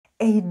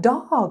a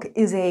dog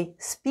is a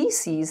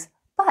species,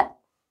 but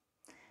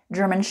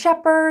German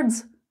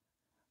Shepherds,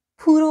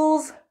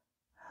 Poodles,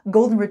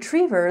 Golden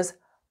Retrievers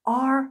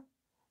are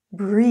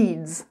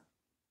breeds.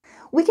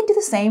 We can do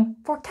the same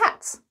for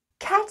cats.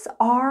 Cats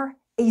are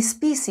a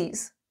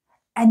species.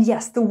 And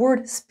yes, the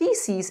word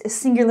species is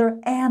singular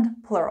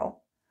and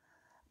plural.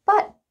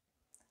 But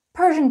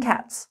Persian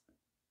cats,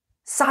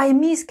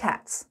 Siamese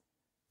cats,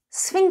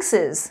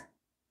 Sphinxes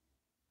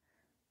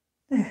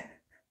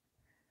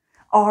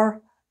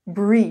are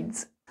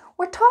breeds.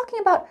 We're talking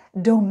about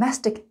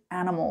domestic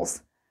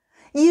animals,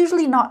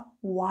 usually not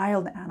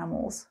wild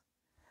animals.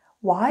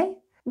 Why?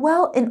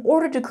 Well, in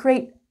order to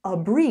create a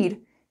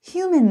breed,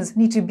 humans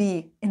need to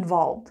be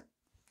involved.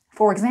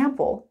 For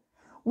example,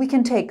 we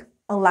can take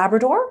a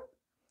Labrador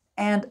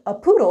and a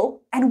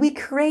poodle and we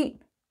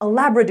create a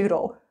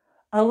Labradoodle.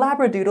 A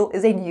Labradoodle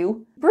is a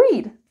new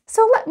breed.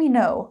 So let me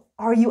know,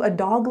 are you a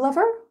dog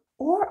lover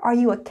or are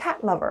you a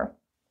cat lover?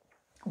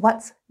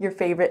 What's your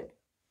favorite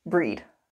breed?